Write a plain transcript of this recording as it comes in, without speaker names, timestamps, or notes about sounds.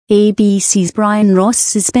ABC's Brian Ross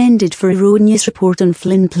suspended for erroneous report on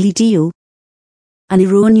Flynn plea deal. An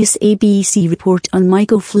erroneous ABC report on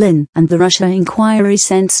Michael Flynn and the Russia inquiry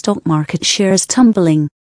sent stock market shares tumbling.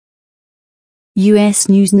 US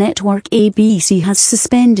news network ABC has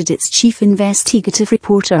suspended its chief investigative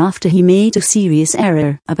reporter after he made a serious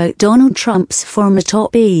error about Donald Trump's former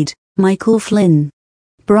top aide, Michael Flynn.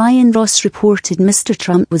 Brian Ross reported Mr.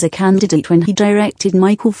 Trump was a candidate when he directed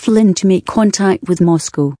Michael Flynn to make contact with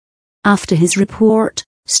Moscow. After his report,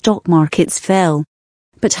 stock markets fell.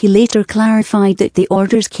 But he later clarified that the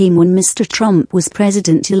orders came when Mr. Trump was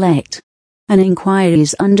president-elect. An inquiry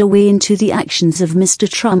is underway into the actions of Mr.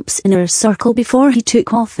 Trump's inner circle before he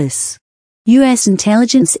took office. U.S.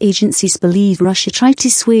 intelligence agencies believe Russia tried to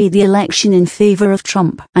sway the election in favor of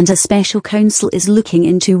Trump, and a special counsel is looking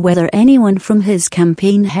into whether anyone from his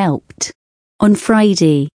campaign helped. On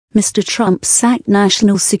Friday, Mr. Trump sacked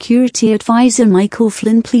National Security Advisor Michael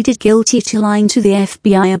Flynn pleaded guilty to lying to the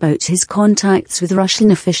FBI about his contacts with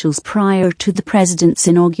Russian officials prior to the president's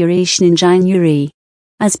inauguration in January.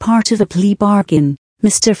 As part of a plea bargain,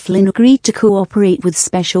 Mr. Flynn agreed to cooperate with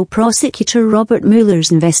Special Prosecutor Robert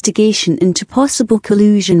Mueller's investigation into possible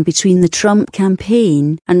collusion between the Trump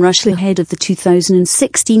campaign and Russia ahead of the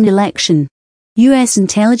 2016 election. U.S.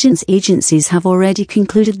 intelligence agencies have already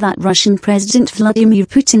concluded that Russian President Vladimir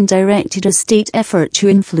Putin directed a state effort to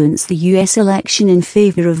influence the U.S. election in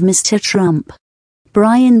favor of Mr. Trump.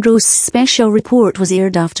 Brian Ross' special report was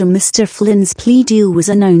aired after Mr. Flynn's plea deal was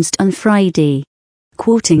announced on Friday.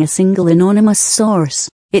 Quoting a single anonymous source,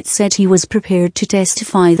 it said he was prepared to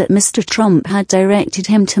testify that Mr. Trump had directed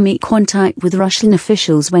him to make contact with Russian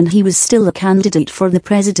officials when he was still a candidate for the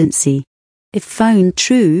presidency. If found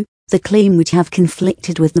true, the claim would have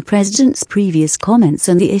conflicted with the president's previous comments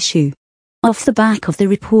on the issue. Off the back of the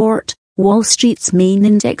report, Wall Street's main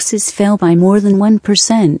indexes fell by more than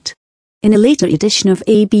 1%. In a later edition of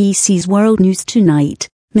ABC's World News Tonight,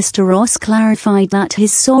 Mr. Ross clarified that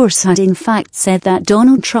his source had in fact said that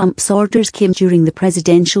Donald Trump's orders came during the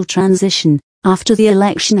presidential transition, after the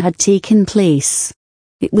election had taken place.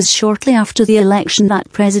 It was shortly after the election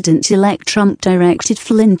that President-elect Trump directed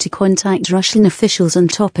Flynn to contact Russian officials on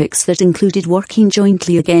topics that included working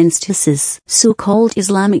jointly against ISIS, so-called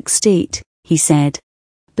Islamic State, he said.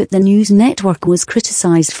 But the news network was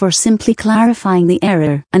criticized for simply clarifying the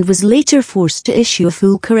error and was later forced to issue a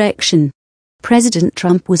full correction. President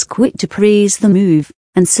Trump was quick to praise the move,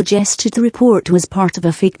 and suggested the report was part of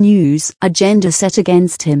a fake news agenda set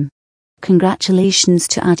against him. Congratulations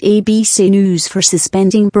to @ABC News for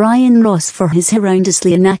suspending Brian Ross for his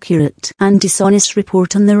horrendously inaccurate and dishonest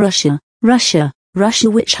report on the Russia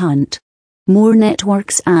witch hunt. More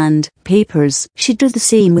networks and papers should do the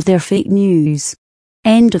same with their fake news.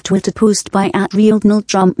 End of Twitter post by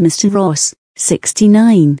 @RealDonaldTrump. Mr. Ross,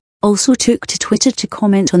 69, also took to Twitter to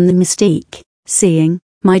comment on the mistake, saying,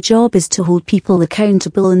 "My job is to hold people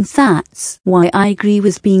accountable, and that's why I agree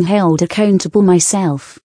with being held accountable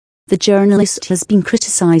myself." The journalist has been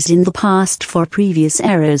criticized in the past for previous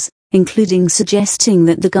errors, including suggesting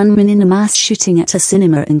that the gunman in a mass shooting at a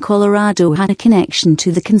cinema in Colorado had a connection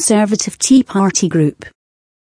to the conservative Tea Party group.